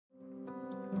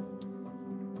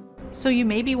So you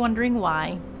may be wondering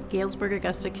why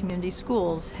Galesburg-Augusta Community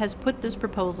Schools has put this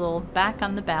proposal back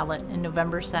on the ballot in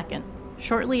November 2nd.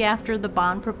 Shortly after the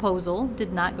bond proposal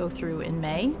did not go through in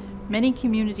May, many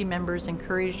community members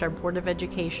encouraged our Board of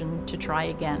Education to try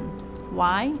again.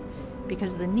 Why?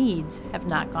 Because the needs have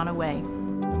not gone away.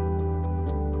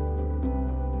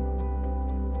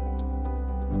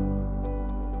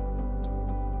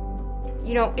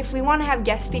 You know, if we want to have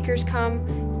guest speakers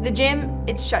come, the gym,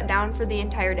 it's shut down for the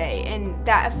entire day, and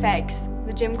that affects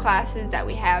the gym classes that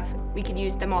we have. We could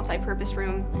use the multi-purpose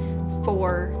room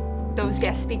for those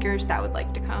guest speakers that would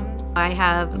like to come. I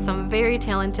have some very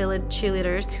talented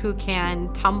cheerleaders who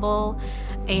can tumble,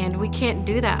 and we can't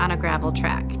do that on a gravel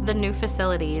track. The new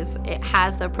facilities, it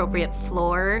has the appropriate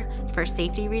floor for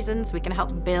safety reasons. We can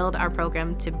help build our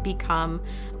program to become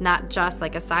not just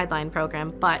like a sideline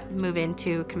program, but move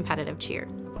into competitive cheer.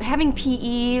 Having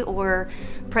PE or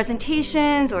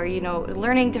presentations or,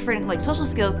 learning different social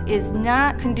skills is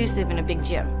not conducive in a big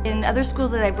gym. In other schools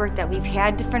that I've worked at, we've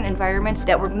had different environments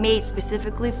that were made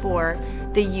specifically for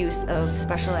the use of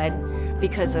special ed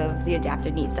because of the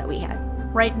adaptive needs that we had.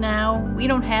 Right now, we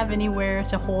don't have anywhere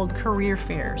to hold career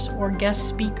fairs or guest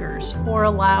speakers or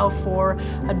allow for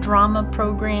a drama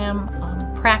program,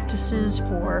 practices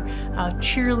for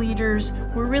cheerleaders.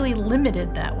 We're really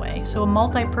limited that way. So a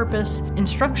multi-purpose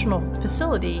instructional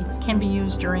facility can be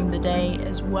used during the day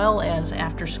as well as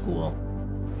after school.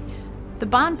 The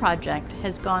bond project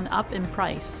has gone up in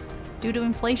price due to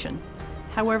inflation.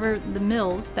 However, the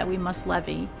mills that we must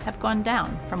levy have gone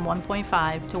down from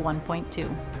 1.5 to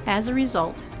 1.2. As a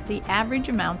result, the average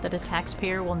amount that a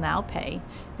taxpayer will now pay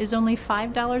is only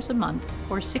 $5 a month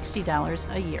or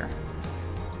 $60 a year.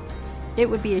 It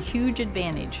would be a huge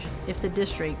advantage if the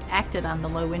district acted on the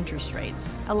low interest rates,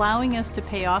 allowing us to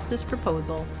pay off this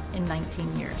proposal in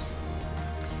 19 years.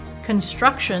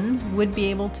 Construction would be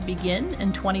able to begin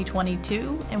in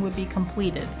 2022 and would be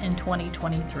completed in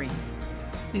 2023.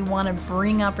 We want to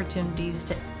bring opportunities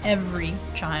to every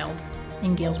child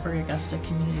in Galesburg-Augusta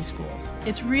Community Schools.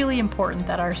 It's really important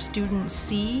that our students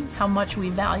see how much we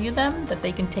value them, that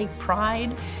they can take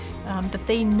pride, that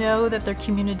they know that their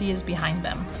community is behind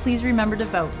them. Please remember to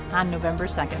vote on November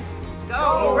 2nd.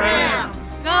 Go Rams!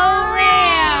 Go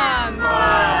Rams!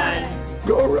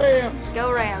 Go Rams!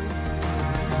 Go Rams!